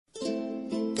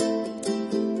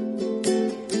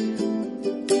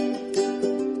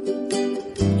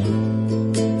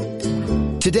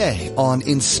Today on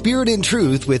In Spirit and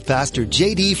Truth with Pastor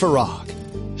J.D.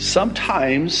 Farag.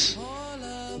 Sometimes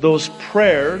those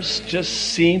prayers just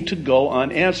seem to go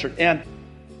unanswered. And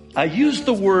I use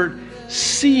the word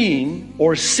seem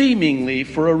or seemingly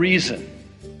for a reason.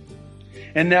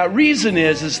 And that reason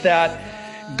is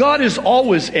that God is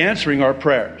always answering our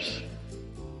prayers.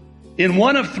 In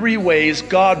one of three ways,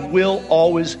 God will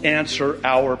always answer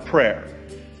our prayer.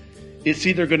 It's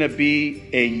either going to be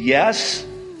a yes,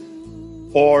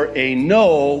 or a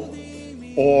no,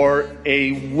 or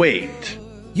a wait.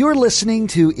 You're listening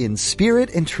to In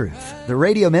Spirit and Truth, the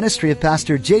radio ministry of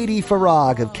Pastor J.D.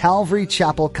 Farag of Calvary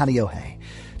Chapel, Kaneohe.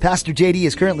 Pastor J.D.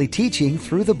 is currently teaching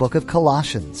through the book of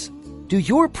Colossians. Do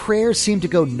your prayers seem to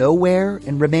go nowhere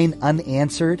and remain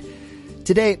unanswered?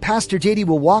 Today, Pastor J.D.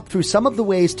 will walk through some of the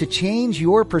ways to change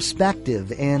your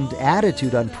perspective and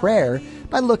attitude on prayer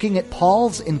by looking at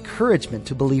Paul's encouragement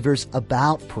to believers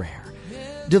about prayer.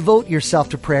 Devote yourself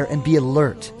to prayer and be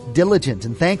alert, diligent,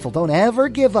 and thankful. Don't ever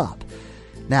give up.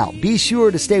 Now, be sure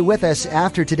to stay with us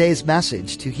after today's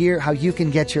message to hear how you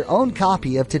can get your own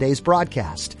copy of today's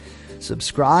broadcast.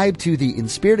 Subscribe to the In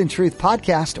Spirit and Truth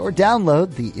podcast or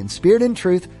download the In Spirit and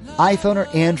Truth iPhone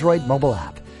or Android mobile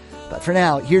app. But for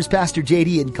now, here's Pastor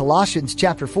J.D. in Colossians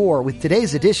chapter 4 with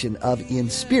today's edition of In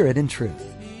Spirit and Truth.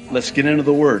 Let's get into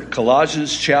the Word.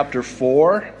 Colossians chapter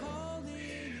 4.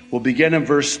 We'll begin in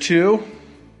verse 2.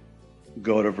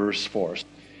 Go to verse 4.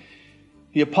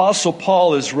 The Apostle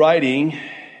Paul is writing,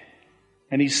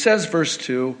 and he says, verse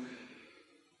 2,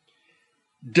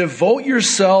 "Devote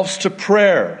yourselves to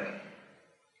prayer,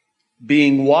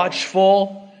 being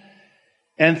watchful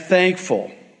and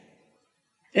thankful."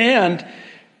 And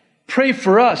pray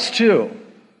for us too,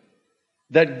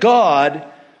 that God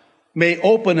may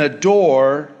open a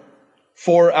door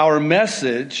for our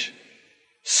message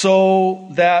so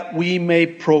that we may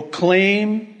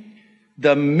proclaim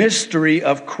the mystery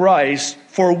of Christ,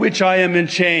 for which I am in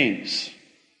chains.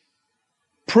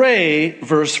 Pray,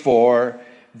 verse 4,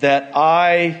 that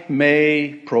I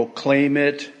may proclaim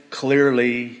it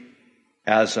clearly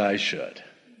as I should.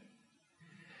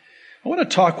 I want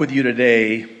to talk with you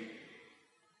today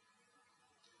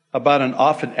about an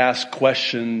often asked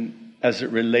question as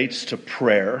it relates to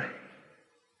prayer,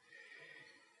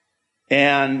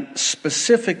 and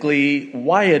specifically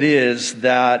why it is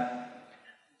that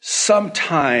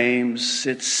sometimes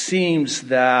it seems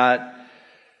that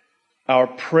our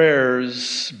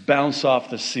prayers bounce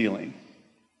off the ceiling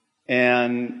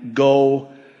and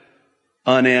go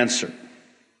unanswered.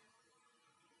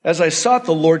 As I sought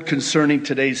the Lord concerning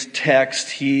today's text,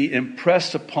 He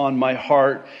impressed upon my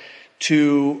heart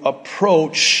to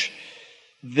approach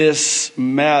this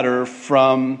matter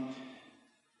from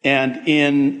and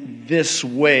in this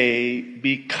way,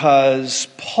 because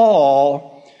Paul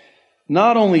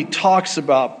not only talks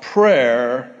about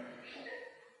prayer,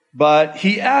 but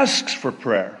he asks for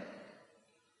prayer.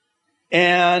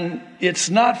 And it's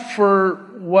not for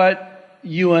what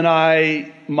you and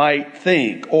I might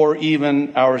think, or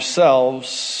even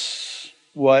ourselves,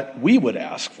 what we would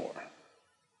ask for.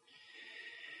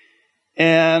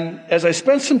 And as I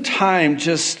spent some time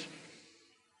just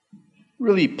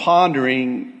really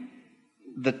pondering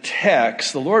the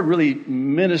text, the Lord really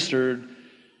ministered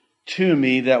to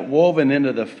me that woven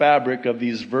into the fabric of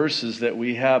these verses that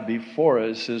we have before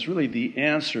us is really the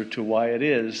answer to why it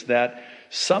is that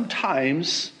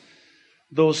sometimes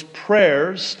those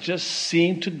prayers just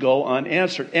seem to go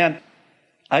unanswered. And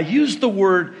I use the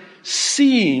word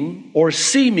seem or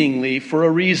seemingly for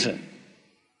a reason.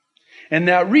 And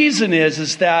that reason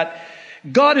is that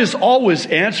God is always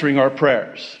answering our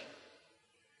prayers.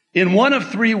 In one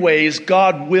of three ways,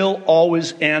 God will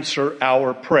always answer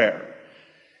our prayer.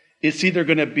 It's either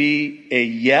going to be a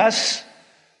yes,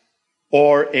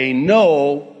 or a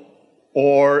no,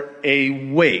 or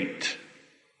a wait.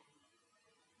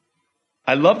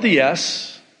 I love the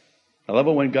yes. I love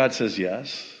it when God says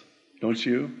yes. Don't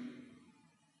you?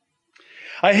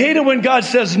 I hate it when God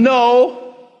says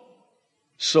no.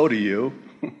 So do you.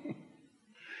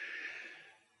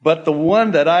 But the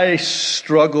one that I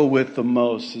struggle with the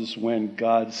most is when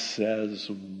God says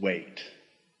wait.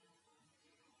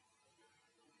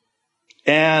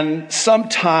 And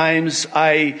sometimes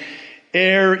I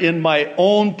err in my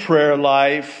own prayer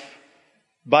life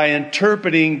by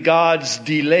interpreting God's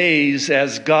delays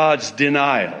as God's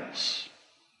denials.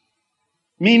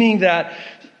 Meaning that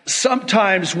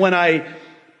sometimes when I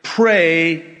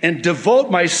pray and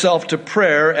devote myself to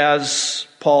prayer, as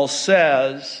Paul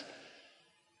says,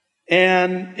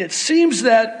 and it seems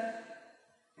that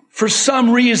for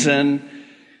some reason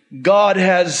God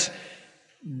has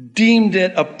deemed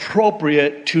it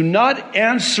appropriate to not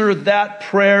answer that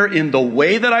prayer in the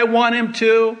way that I want him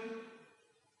to,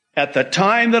 at the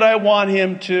time that I want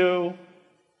him to.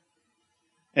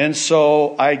 And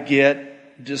so I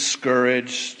get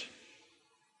discouraged.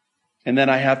 And then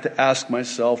I have to ask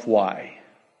myself why.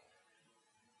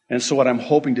 And so what I'm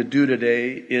hoping to do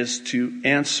today is to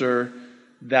answer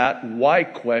that why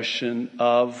question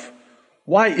of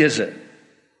why is it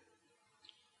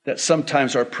that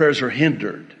sometimes our prayers are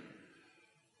hindered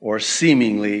or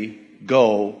seemingly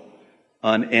go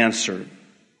unanswered.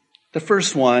 The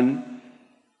first one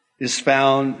is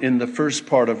found in the first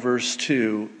part of verse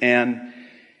 2, and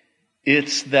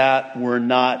it's that we're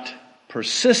not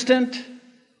persistent,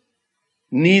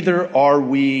 neither are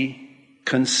we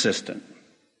consistent.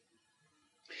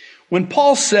 When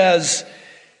Paul says,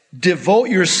 devote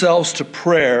yourselves to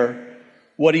prayer,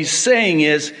 what he's saying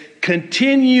is,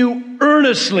 continue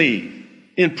earnestly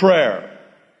in prayer.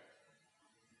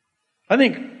 I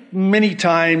think many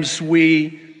times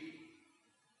we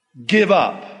give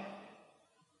up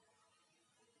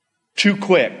too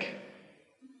quick.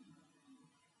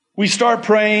 We start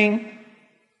praying,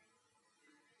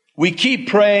 we keep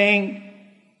praying,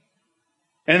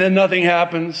 and then nothing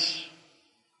happens,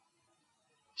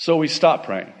 so we stop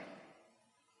praying.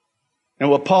 And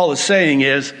what Paul is saying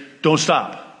is, don't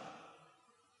stop.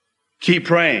 Keep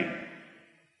praying.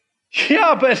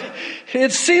 Yeah, but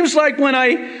it seems like when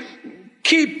I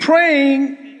keep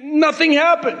praying, nothing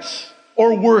happens.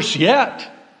 Or worse yet,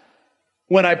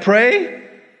 when I pray,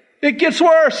 it gets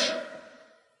worse.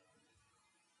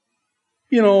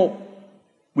 You know,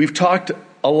 we've talked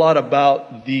a lot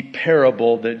about the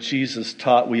parable that Jesus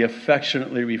taught. We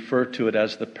affectionately refer to it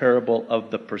as the parable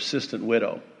of the persistent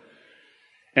widow.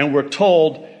 And we're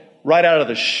told right out of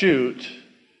the chute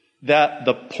that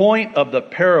the point of the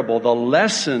parable, the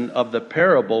lesson of the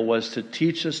parable, was to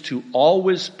teach us to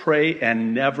always pray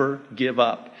and never give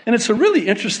up. And it's a really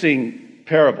interesting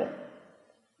parable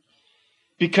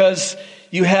because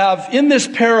you have in this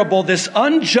parable this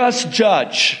unjust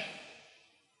judge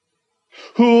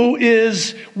who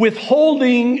is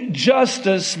withholding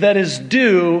justice that is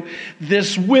due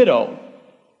this widow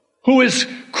who is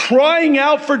crying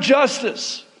out for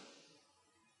justice.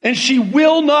 And she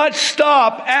will not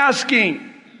stop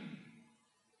asking.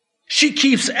 She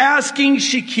keeps asking,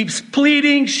 she keeps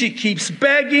pleading, she keeps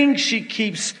begging, she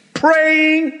keeps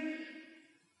praying.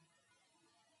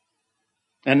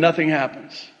 And nothing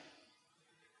happens.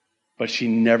 But she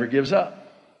never gives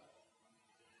up.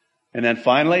 And then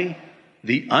finally,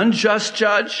 the unjust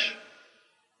judge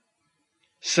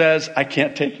says, I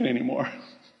can't take it anymore.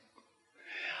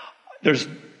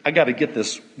 I got to get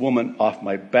this woman off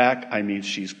my back. I mean,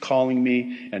 she's calling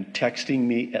me and texting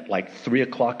me at like 3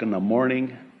 o'clock in the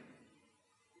morning.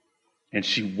 And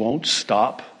she won't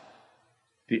stop.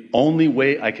 The only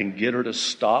way I can get her to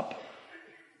stop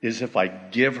is if I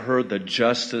give her the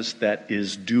justice that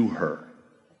is due her.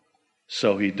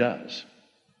 So he does.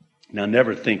 Now,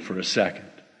 never think for a second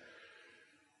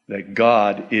that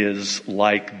God is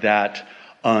like that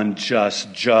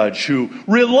unjust judge who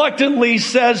reluctantly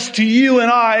says to you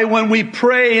and I when we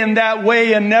pray in that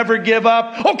way and never give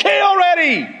up, okay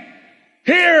already,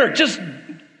 here, just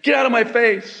get out of my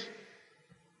face.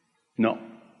 No.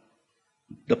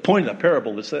 The point of the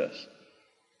parable is this.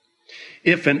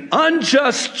 If an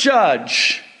unjust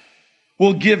judge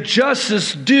will give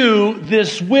justice due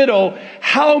this widow,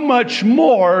 how much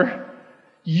more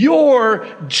your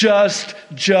just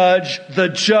judge, the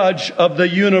judge of the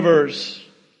universe?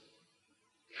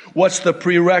 What's the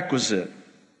prerequisite?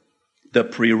 The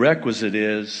prerequisite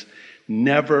is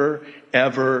never,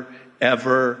 ever,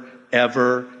 ever,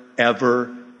 ever,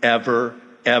 ever, ever,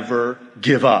 ever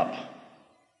give up.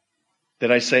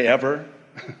 Did I say ever?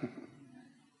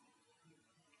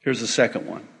 Here's the second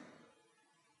one.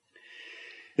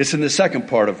 It's in the second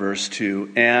part of verse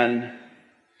 2, and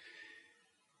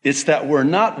it's that we're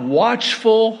not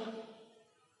watchful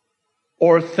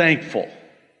or thankful.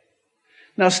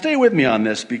 Now, stay with me on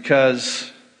this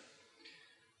because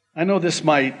I know this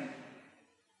might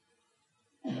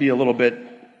be a little bit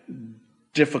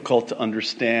difficult to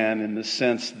understand in the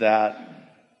sense that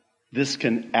this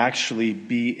can actually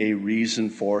be a reason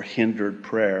for hindered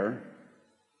prayer.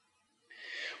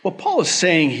 What Paul is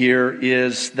saying here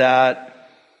is that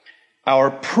our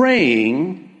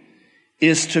praying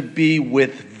is to be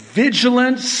with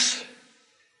vigilance,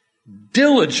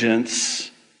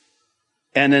 diligence,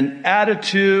 and an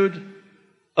attitude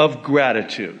of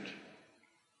gratitude.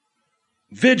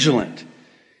 Vigilant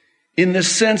in the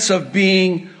sense of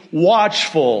being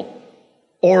watchful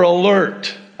or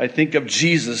alert. I think of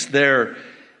Jesus there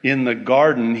in the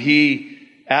garden. He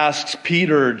asks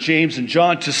Peter, James, and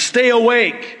John to stay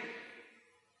awake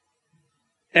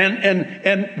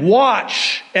and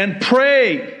watch and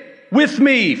pray with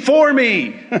me, for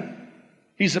me.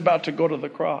 He's about to go to the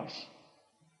cross.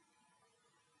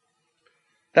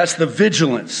 That's the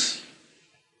vigilance,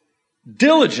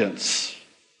 diligence,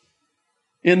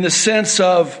 in the sense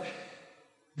of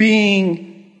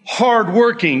being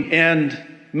hardworking. And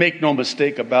make no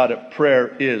mistake about it,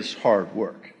 prayer is hard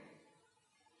work.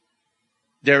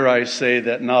 Dare I say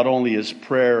that not only is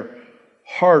prayer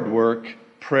hard work,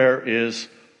 prayer is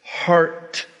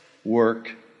heart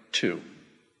work too.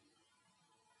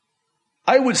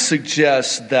 I would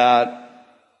suggest that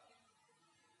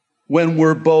when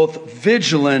we're both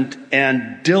vigilant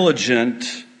and diligent,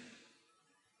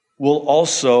 we'll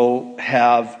also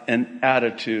have an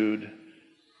attitude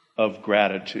of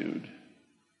gratitude.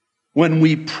 When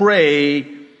we pray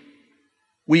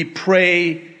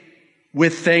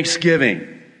with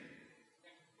thanksgiving.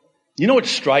 You know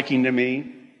what's striking to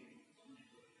me?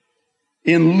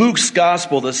 In Luke's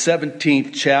Gospel, the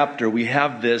 17th chapter, we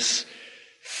have this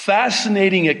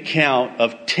fascinating account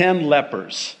of 10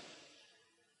 lepers.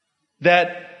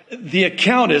 That the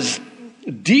account is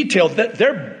detailed, that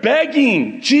they're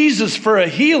begging Jesus for a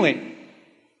healing.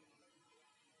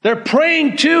 They're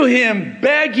praying to him,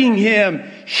 begging him,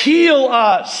 heal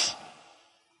us.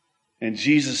 And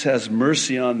Jesus has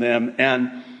mercy on them,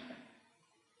 and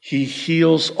he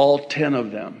heals all 10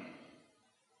 of them.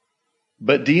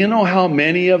 But do you know how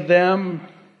many of them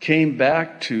came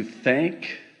back to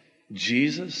thank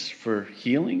Jesus for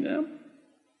healing them?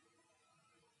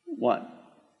 One.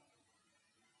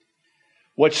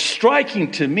 What's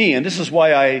striking to me, and this is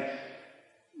why I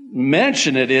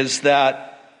mention it, is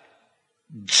that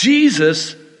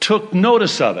Jesus took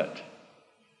notice of it.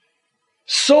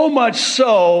 So much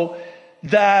so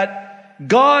that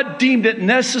God deemed it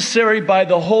necessary by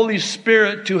the Holy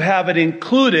Spirit to have it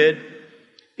included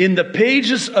in the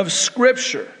pages of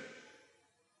Scripture.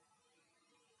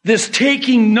 This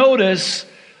taking notice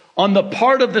on the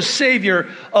part of the Savior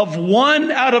of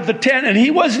 1 out of the 10. And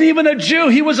he wasn't even a Jew.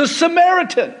 He was a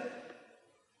Samaritan.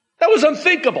 That was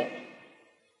unthinkable.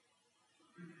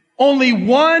 Only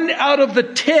 1 out of the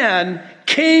 10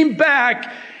 came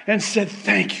back and said,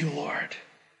 "Thank you, Lord.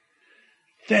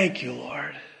 Thank you,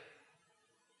 Lord."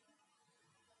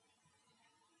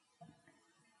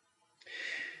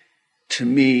 To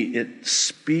me, it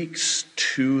speaks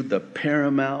to the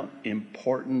paramount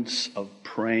importance of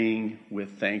praying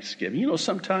with thanksgiving. You know,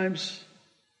 sometimes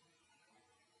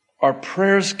our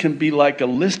prayers can be like a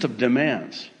list of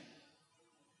demands.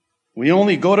 We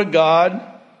only go to God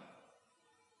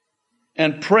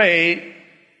and pray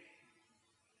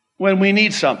when we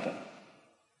need something.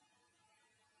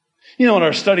 You know, in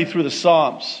our study through the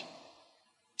Psalms,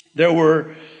 there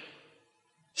were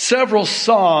several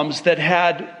Psalms that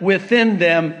had within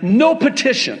them no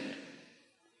petition.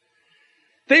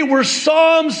 They were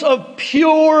Psalms of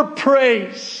pure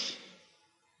praise,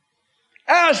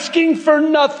 asking for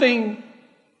nothing,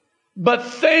 but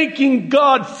thanking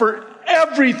God for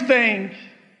everything.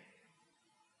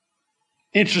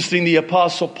 Interesting, the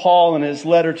Apostle Paul in his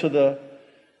letter to the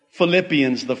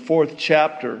Philippians, the 4th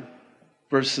chapter,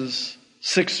 verses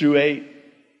 6 through 8,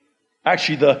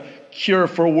 actually the cure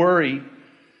for worry.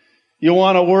 You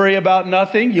want to worry about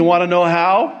nothing? You want to know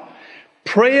how?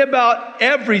 Pray about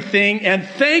everything and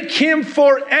thank Him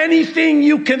for anything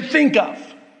you can think of.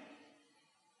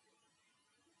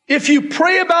 If you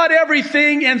pray about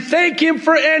everything and thank Him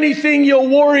for anything, you'll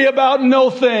worry about no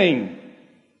thing.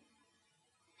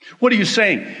 What are you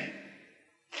saying?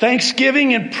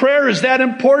 Thanksgiving and prayer, is that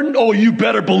important? Oh, you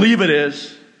better believe it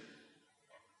is.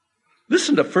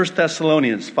 Listen to 1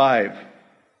 Thessalonians 5,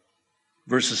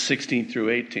 verses 16 through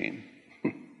 18.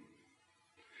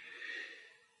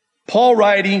 Paul,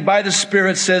 writing by the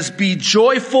Spirit, says, "Be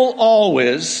joyful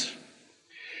always,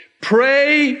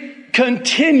 pray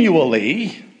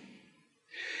continually,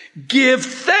 give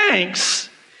thanks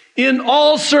in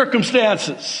all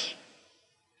circumstances."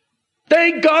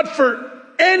 Thank God for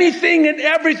anything and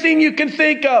everything you can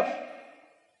think of.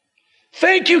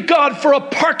 Thank you, God, for a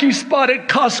parking spot at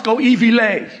Costco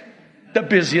Yvelines, the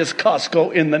busiest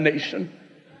Costco in the nation,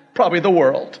 probably the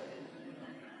world.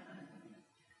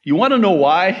 You want to know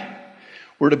why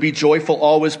we're to be joyful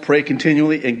always, pray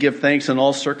continually, and give thanks in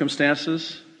all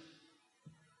circumstances?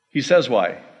 He says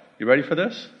why. You ready for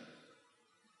this?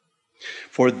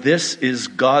 For this is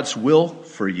God's will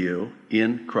for you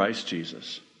in Christ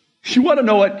Jesus. You want to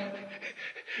know what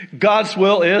God's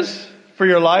will is for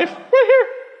your life? Right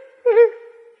here.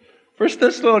 1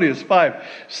 Thessalonians 5,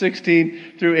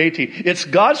 16 through 18. It's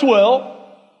God's will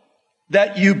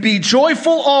that you be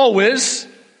joyful always,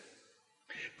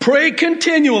 pray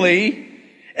continually,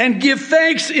 and give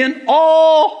thanks in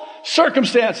all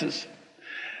circumstances.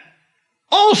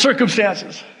 All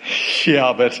circumstances.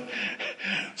 Yeah, but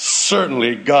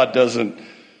certainly God doesn't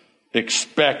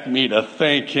expect me to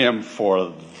thank Him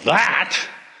for that.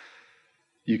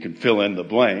 You can fill in the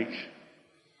blank.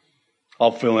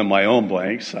 I'll fill in my own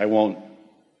blanks. I won't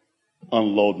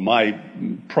unload my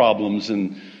problems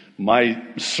and my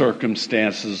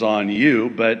circumstances on you,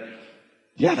 but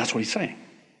yeah, that's what He's saying.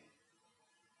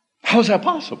 How is that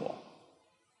possible?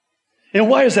 And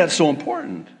why is that so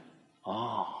important?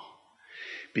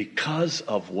 Because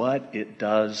of what it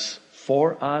does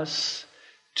for us,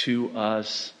 to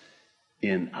us,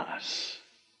 in us.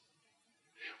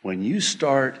 When you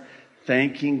start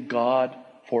thanking God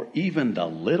for even the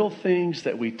little things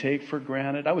that we take for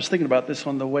granted. I was thinking about this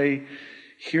on the way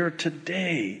here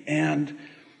today, and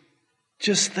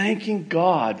just thanking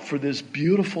God for this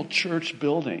beautiful church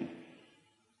building.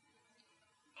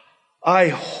 I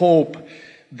hope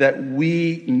that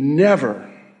we never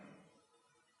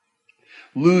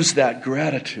lose that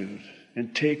gratitude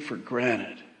and take for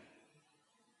granted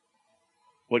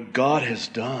what God has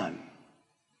done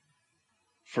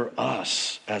for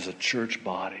us as a church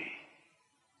body.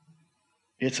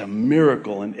 It's a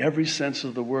miracle in every sense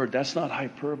of the word. That's not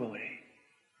hyperbole.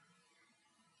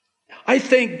 I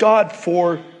thank God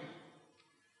for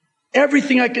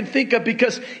everything I can think of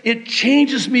because it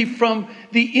changes me from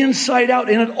the inside out,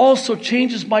 and it also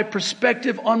changes my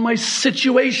perspective on my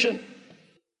situation.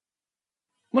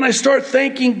 When I start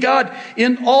thanking God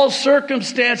in all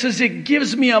circumstances, it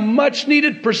gives me a much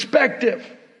needed perspective,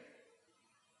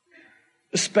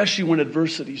 especially when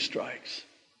adversity strikes.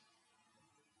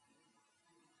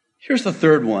 Here's the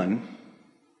third one,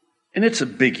 and it's a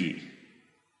biggie.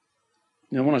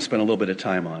 I want to spend a little bit of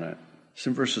time on it. It's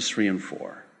in verses 3 and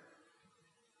 4.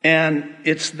 And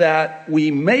it's that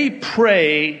we may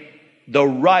pray the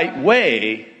right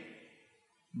way,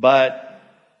 but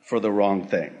for the wrong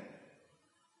thing.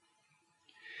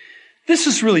 This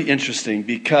is really interesting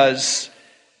because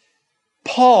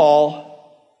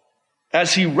Paul,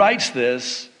 as he writes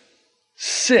this,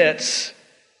 sits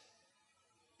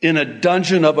in a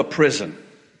dungeon of a prison.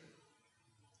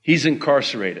 He's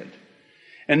incarcerated.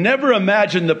 And never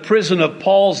imagine the prison of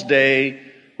Paul's day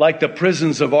like the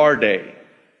prisons of our day.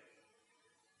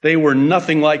 They were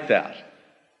nothing like that.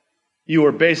 You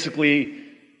were basically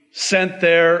sent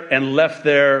there and left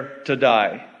there to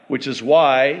die, which is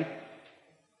why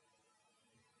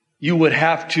you would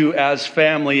have to, as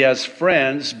family, as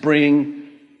friends, bring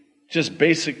just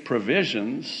basic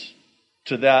provisions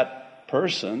to that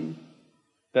person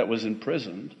that was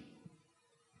imprisoned.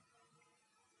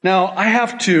 Now, I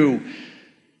have to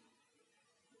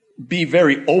be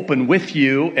very open with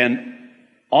you and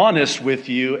honest with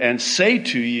you and say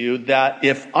to you that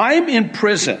if I'm in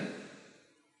prison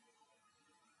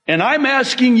and I'm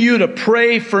asking you to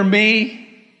pray for me,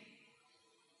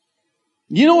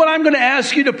 you know what I'm going to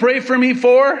ask you to pray for me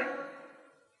for?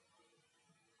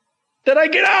 That I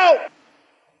get out.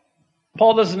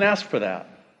 Paul doesn't ask for that.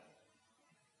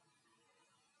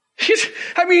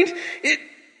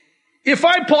 If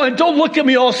I'm Paul, and don't look at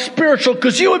me all spiritual,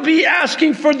 because you would be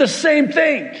asking for the same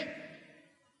thing.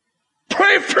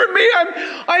 Pray for me.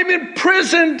 I'm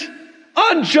imprisoned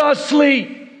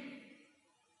unjustly.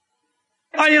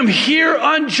 I am here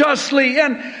unjustly.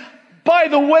 And by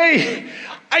the way,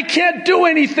 I can't do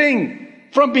anything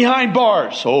from behind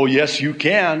bars. Oh, yes, you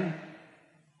can.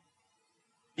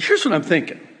 Here's what I'm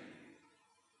thinking.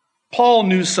 Paul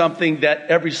knew something that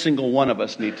every single one of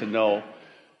us need to know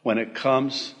when it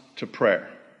comes to prayer.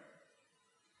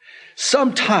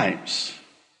 Sometimes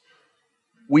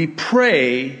we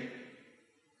pray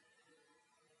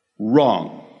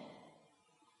wrong.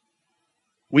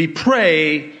 We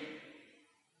pray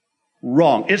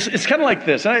wrong. It's kind of like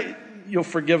this. You'll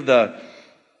forgive the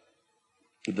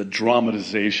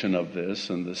dramatization of this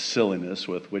and the silliness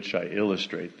with which I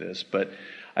illustrate this, but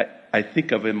I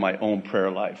think of in my own prayer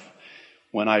life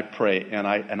when I pray and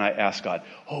I ask God,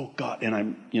 oh God,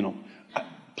 and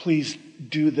please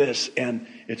do this, and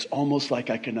it's almost like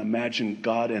I can imagine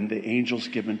God and the angels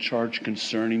given charge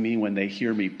concerning me when they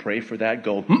hear me pray for that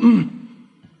go,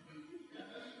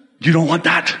 you don't want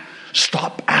that.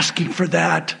 Stop asking for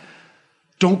that.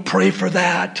 Don't pray for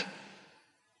that.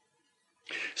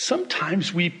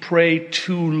 Sometimes we pray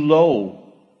too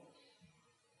low.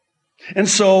 And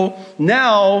so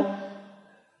now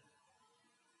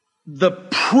the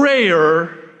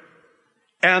prayer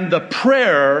and the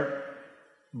prayer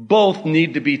both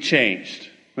need to be changed.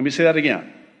 Let me say that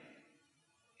again.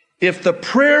 If the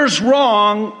prayer's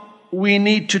wrong, we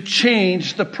need to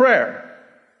change the prayer.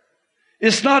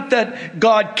 It's not that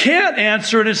God can't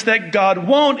answer it, it's that God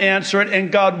won't answer it,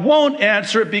 and God won't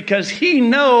answer it because He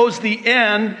knows the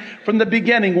end from the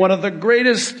beginning. One of the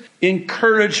greatest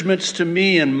encouragements to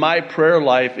me in my prayer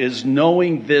life is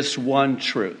knowing this one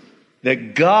truth,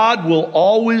 that God will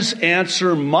always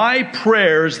answer my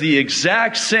prayers the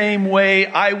exact same way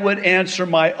I would answer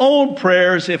my own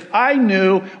prayers if I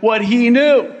knew what He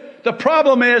knew. The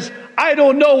problem is, I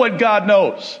don't know what God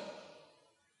knows.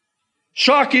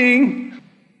 Shocking.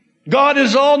 God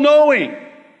is all-knowing.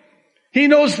 He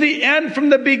knows the end from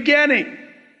the beginning.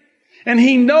 And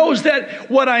He knows that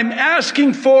what I'm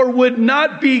asking for would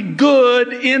not be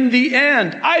good in the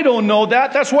end. I don't know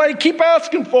that. That's why I keep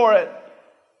asking for it.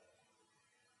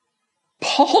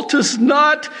 Paul does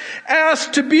not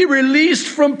ask to be released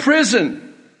from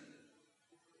prison.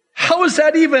 How is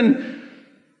that even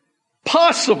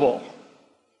possible?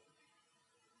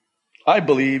 I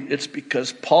believe it's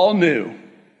because Paul knew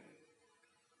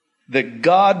that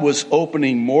God was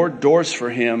opening more doors for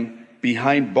him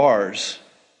behind bars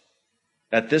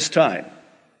at this time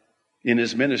in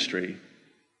his ministry,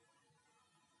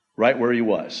 right where he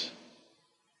was.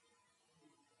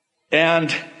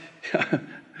 And,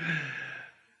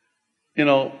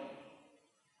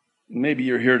 maybe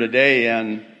you're here today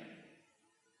and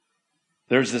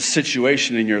there's this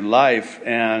situation in your life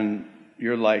and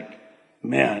you're like,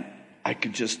 man, I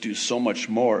could just do so much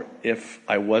more if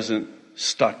I wasn't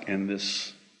stuck in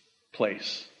this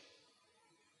place.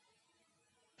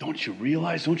 Don't you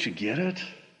realize, don't you get it?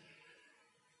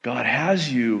 God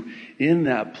has you in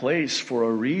that place for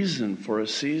a reason, for a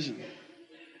season.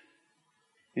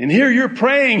 And here you're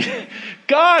praying,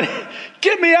 God,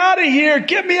 get me out of here.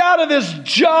 Get me out of this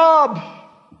job.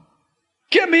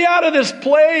 Get me out of this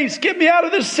place. Get me out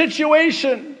of this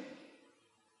situation.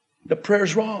 The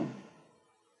prayer's wrong.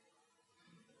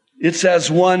 It's as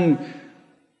one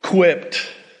quipped,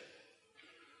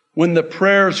 when the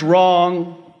prayer's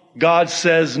wrong, God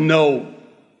says no.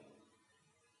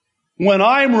 When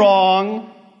I'm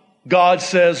wrong, God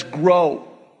says grow.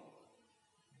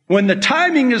 When the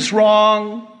timing is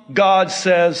wrong, God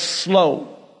says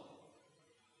slow.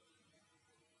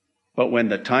 But when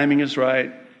the timing is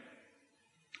right,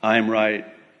 I'm right,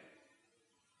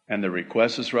 and the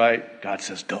request is right, God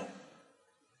says go.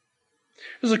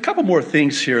 There's a couple more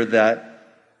things here that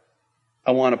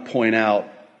I want to point out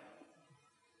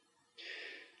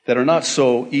that are not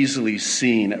so easily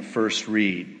seen at first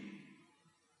read.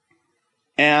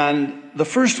 And the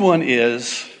first one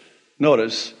is,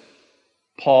 notice,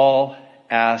 Paul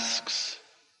asks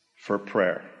for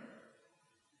prayer.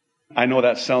 I know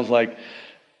that sounds like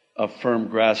a firm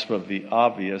grasp of the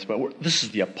obvious, but this is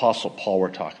the Apostle Paul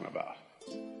we're talking about.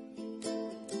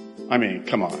 I mean,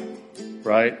 come on,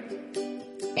 right?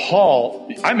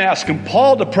 Paul, I'm asking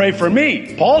Paul to pray for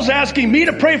me. Paul's asking me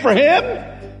to pray for him?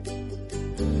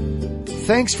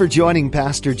 Thanks for joining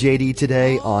Pastor JD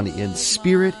today on In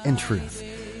Spirit and Truth.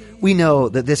 We know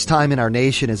that this time in our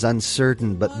nation is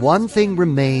uncertain, but one thing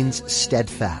remains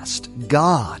steadfast.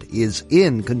 God is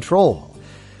in control.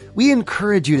 We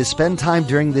encourage you to spend time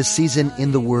during this season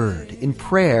in the Word, in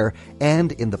prayer,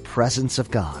 and in the presence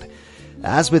of God.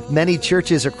 As with many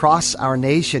churches across our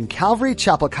nation, Calvary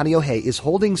Chapel Kaneohe is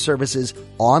holding services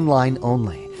online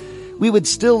only. We would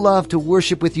still love to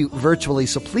worship with you virtually,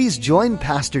 so please join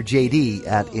Pastor JD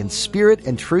at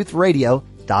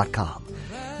inspiritandtruthradio.com.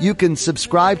 You can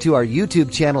subscribe to our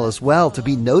YouTube channel as well to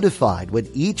be notified when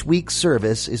each week's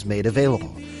service is made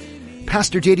available.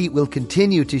 Pastor JD will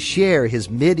continue to share his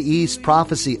Mideast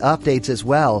prophecy updates as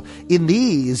well. In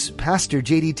these, Pastor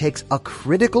JD takes a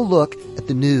critical look at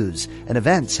the news and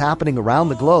events happening around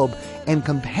the globe and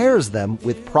compares them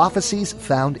with prophecies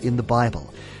found in the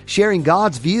Bible, sharing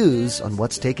God's views on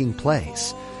what's taking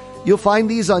place. You'll find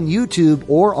these on YouTube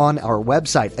or on our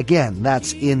website. Again,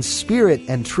 that's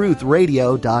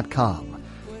inspiritandtruthradio.com.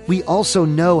 We also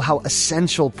know how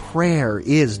essential prayer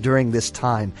is during this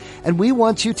time, and we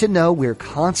want you to know we're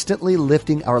constantly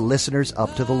lifting our listeners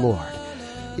up to the Lord.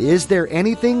 Is there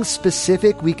anything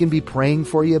specific we can be praying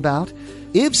for you about?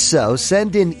 If so,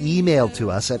 send an email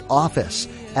to us at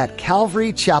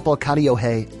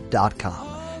office@calvarychapelkaneohe.com.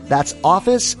 That's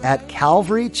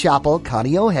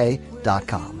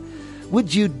office@calvarychapelkaneohe.com.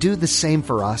 Would you do the same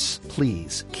for us?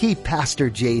 Please keep Pastor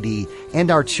JD and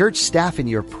our church staff in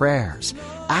your prayers,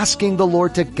 asking the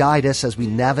Lord to guide us as we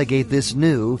navigate this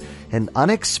new and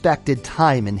unexpected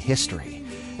time in history.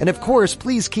 And of course,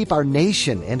 please keep our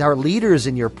nation and our leaders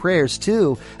in your prayers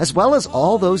too, as well as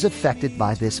all those affected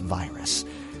by this virus.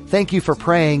 Thank you for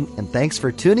praying, and thanks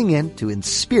for tuning in to In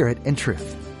Spirit and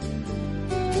Truth.